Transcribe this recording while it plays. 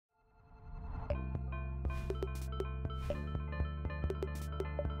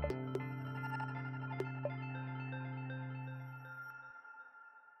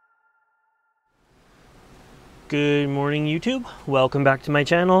Good morning, YouTube. Welcome back to my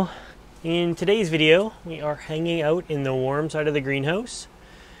channel. In today's video, we are hanging out in the warm side of the greenhouse.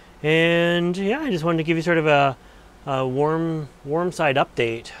 And yeah, I just wanted to give you sort of a warm side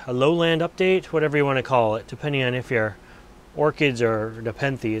update, a lowland update, whatever you want to call it, depending on if you're orchids or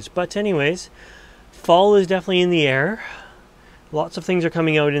nepenthes. But anyways, fall is definitely in the air. Lots of things are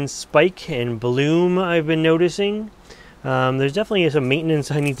coming out in spike and bloom, I've been noticing. There's definitely some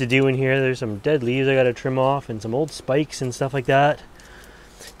maintenance I need to do in here. There's some dead leaves I gotta trim off and some old spikes and stuff like that.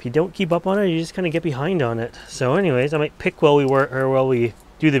 If you don't keep up on it, you just kind of get behind on it. So anyways, I might pick while we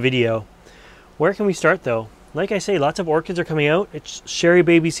do the video. Where can we start though? Like I say, lots of orchids are coming out. It's cherry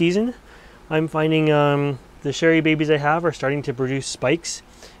baby season. I'm finding the cherry babies I have are starting to produce spikes,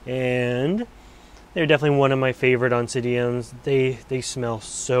 and they're definitely one of my favorite oncidiums. They smell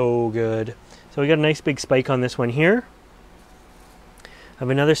so good. So we got a nice big spike on this one here. I have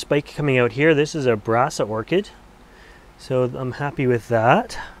another spike coming out here. This is a Brasa orchid, so I'm happy with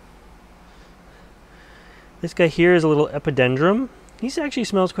that. This guy here is a little epidendrum. He actually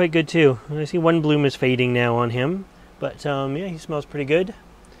smells quite good too. I see one bloom is fading now on him, but yeah, he smells pretty good.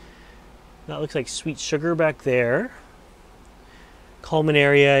 That looks like sweet sugar back there.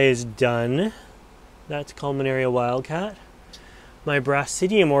 Culminaria is done. That's Culminaria wildcat. My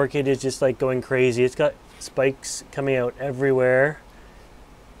Brasidium orchid is just like going crazy. It's got spikes coming out everywhere,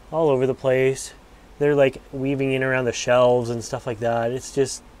 all over the place. They're like weaving in around the shelves and stuff like that. It's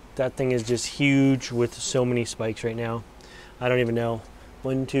just, that thing is just huge with so many spikes right now. I don't even know.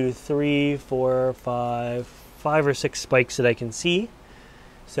 1, 2, 3, 4, 5 or 6 spikes that I can see.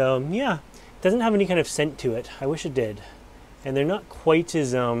 So yeah, it doesn't have any kind of scent to it. I wish it did. And they're not quite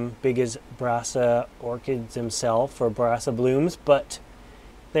as big as Brasa orchids themselves or Brasa blooms, but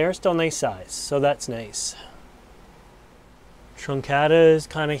they're still nice size, so that's nice. Truncata is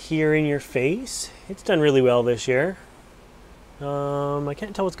kind of here in your face. It's done really well this year. I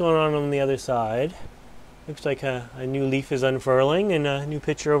can't tell what's going on the other side. Looks like a new leaf is unfurling, and a new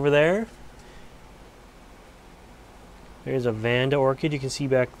picture over there. There's a Vanda orchid you can see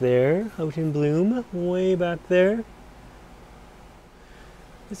back there, out in bloom, way back there.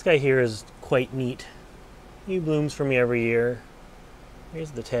 This guy here is quite neat. He blooms for me every year.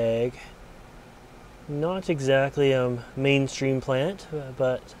 Here's the tag. Not exactly a mainstream plant,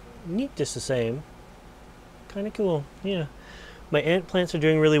 but neat just the same. Kind of cool, yeah. My ant plants are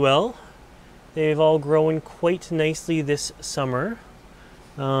doing really well. They've all grown quite nicely this summer.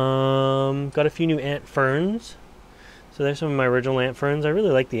 Got a few new ant ferns. So there's some of my original ant ferns. I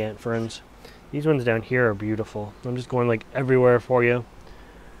really like the ant ferns. These ones down here are beautiful. I'm just going like everywhere for you.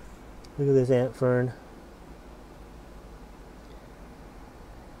 Look at this ant fern.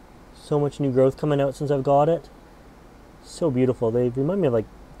 So much new growth coming out since I've got it. So beautiful. They remind me of like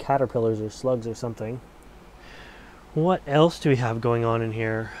caterpillars or slugs or something. What else do we have going on in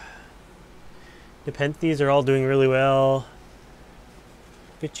here? Nepenthes are all doing really well.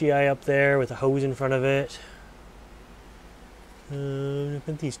 Bitchii up there with a hose in front of it.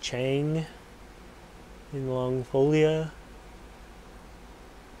 Nepenthes Chang in Longfolia.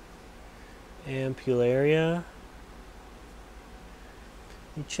 Ampullaria.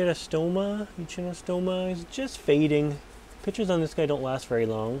 Echinostoma is just fading. Pictures on this guy don't last very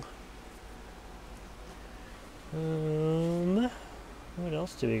long. What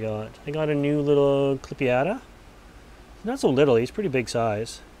else do we got? I got a new little Clipiata. Not so little, he's pretty big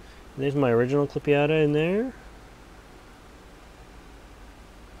size. And there's my original Clipiata in there. You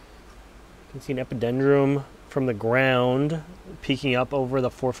can see an epidendrum from the ground peeking up over the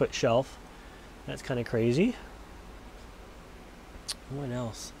 4-foot shelf. That's kind of crazy. What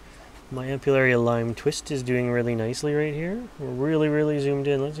else? My Ampullaria Lime Twist is doing really nicely right here. We're really zoomed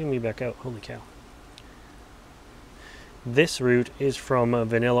in. Let's zoom me back out. Holy cow. This root is from a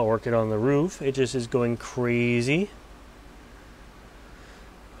vanilla orchid on the roof. It just is going crazy.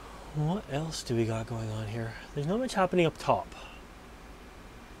 What else do we got going on here? There's not much happening up top.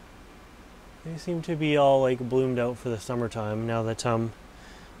 They seem to be all like bloomed out for the summertime now that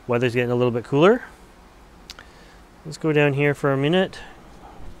weather's getting a little bit cooler. Let's go down here for a minute.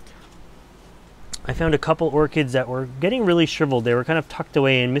 I found a couple orchids that were getting really shriveled. They were kind of tucked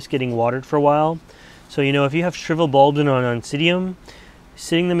away and missed getting watered for a while. So you know, if you have shriveled bulbs in an oncidium,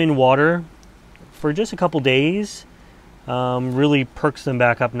 sitting them in water for just a couple days really perks them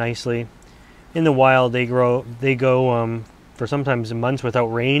back up nicely. In the wild, they go for sometimes months without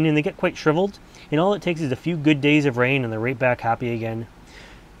rain, and they get quite shriveled. And all it takes is a few good days of rain, and they're right back happy again.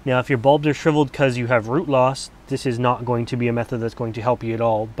 Now, if your bulbs are shriveled because you have root loss, this is not going to be a method that's going to help you at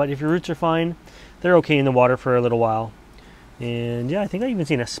all. But if your roots are fine, they're okay in the water for a little while. And yeah, I think I've even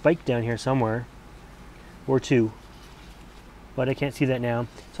seen a spike down here somewhere. or 2. But I can't see that now.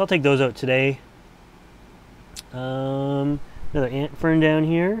 So I'll take those out today. Another ant fern down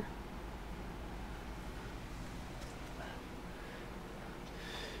here.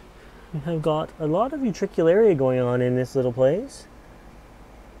 I've got a lot of utricularia going on in this little place.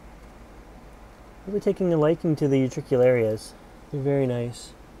 Really taking a liking to the utricularias. They're very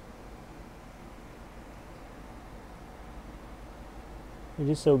nice. They're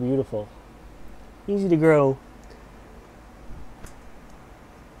just so beautiful. Easy to grow.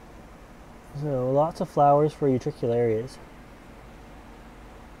 So lots of flowers for utricularias.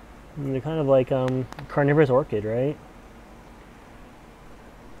 And they're kind of like carnivorous orchid, right?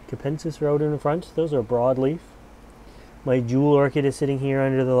 Nepenthes are out in the front. Those are broadleaf. My jewel orchid is sitting here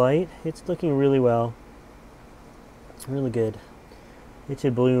under the light. It's looking really well. Really good. It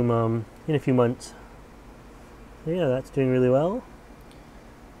should bloom in a few months. So yeah, that's doing really well.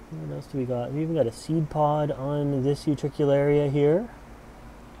 What else do we got? We even got a seed pod on this utricularia here.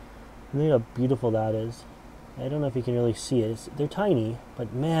 Look how beautiful that is. I don't know if you can really see it. They're tiny,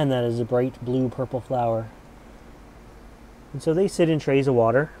 but man, that is a bright blue purple flower. And so they sit in trays of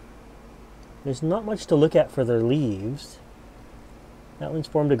water. There's not much to look at for their leaves. That one's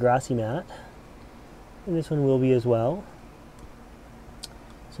formed a grassy mat. And this one will be as well.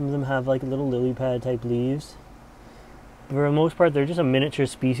 Some of them have like little lily pad type leaves. But for the most part, they're just a miniature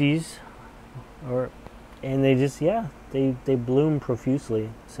species. And they just, yeah, they bloom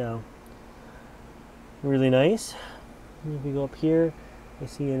profusely. So, really nice. And if we go up here, I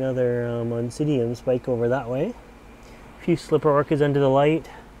see another oncidium spike over that way. A few slipper orchids under the light.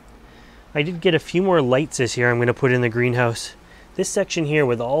 I did get a few more lights this year I'm going to put in the greenhouse. This section here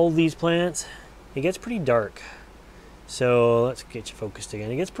with all these plants, it gets pretty dark. So let's get you focused again.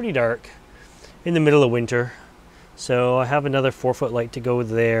 It gets pretty dark in the middle of winter. So I have another 4-foot light to go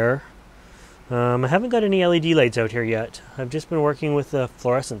there. I haven't got any LED lights out here yet. I've just been working with the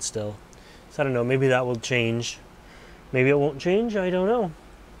fluorescent still. So I don't know, maybe that will change. Maybe it won't change, I don't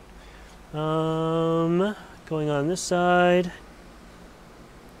know. Going on this side.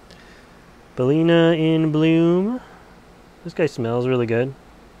 Bellina in bloom. This guy smells really good.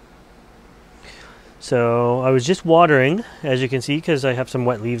 So I was just watering, as you can see, because I have some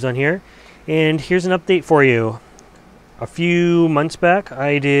wet leaves on here. And here's an update for you. A few months back,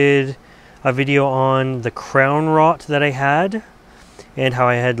 I did a video on the crown rot that I had and how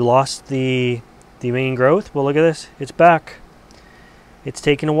I had lost the main growth. Well, look at this. It's back. It's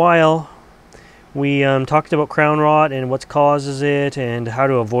taken a while. We talked about crown rot and what causes it and how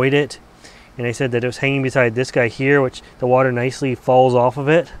to avoid it. And I said that it was hanging beside this guy here, which the water nicely falls off of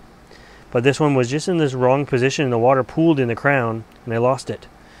it. But this one was just in this wrong position and the water pooled in the crown and I lost it.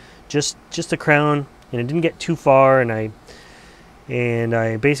 Just the crown, and it didn't get too far, and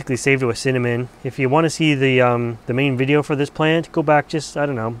I basically saved it with cinnamon. If you want to see the main video for this plant, go back just, I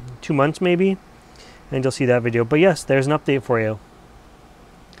don't know, 2 months maybe, and you'll see that video. But yes, there's an update for you.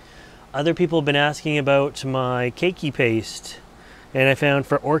 Other people have been asking about my cakey paste, and I found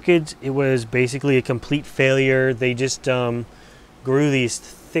for orchids it was basically a complete failure. They just grew these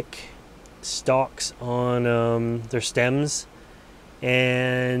thick stalks on their stems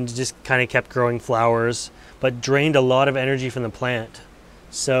and just kind of kept growing flowers, but drained a lot of energy from the plant.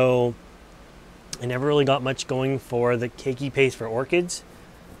 So I never really got much going for the cakey paste for orchids.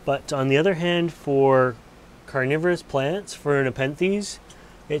 But on the other hand, for carnivorous plants, for nepenthes,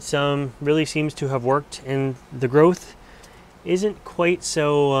 it really seems to have worked, and the growth isn't quite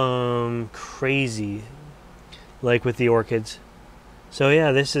so crazy like with the orchids. So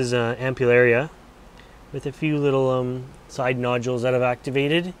yeah, this is ampullaria with a few little side nodules that have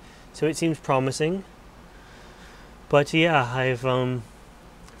activated, so it seems promising. But yeah, I've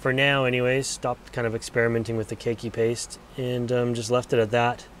for now anyways stopped kind of experimenting with the cakey paste and just left it at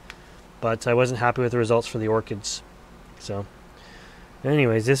that. But I wasn't happy with the results for the orchids. So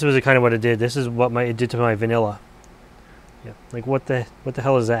anyways, this was kind of what it did. This is what it did to my vanilla. Yeah, like what the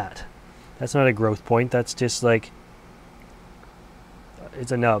hell is that? That's not a growth point. That's just like,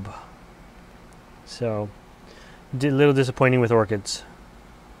 it's a nub. So a little disappointing with orchids.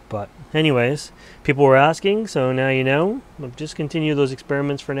 But anyways, people were asking, so now you know. I'll just continue those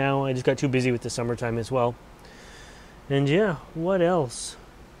experiments for now. I just got too busy with the summertime as well. And yeah, what else?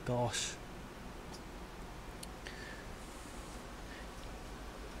 Gosh.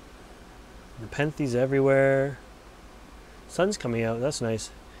 Nepenthes everywhere. Sun's coming out, that's nice.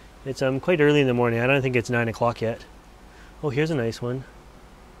 It's quite early in the morning. I don't think it's 9 o'clock yet. Oh, here's a nice one.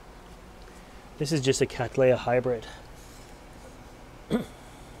 This is just a Cattleya hybrid. But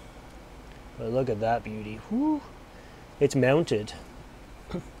look at that beauty. Whew. It's mounted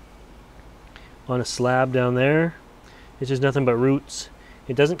on a slab down there. It's just nothing but roots.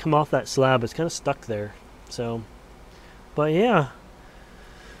 It doesn't come off that slab. It's kind of stuck there. So, but yeah,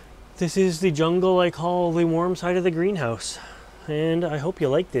 this is the jungle I call the warm side of the greenhouse. And I hope you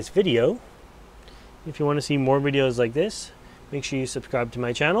like this video. If you want to see more videos like this, make sure you subscribe to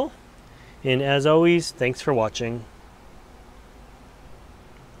my channel. And as always, thanks for watching.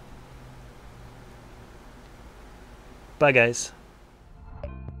 Bye guys.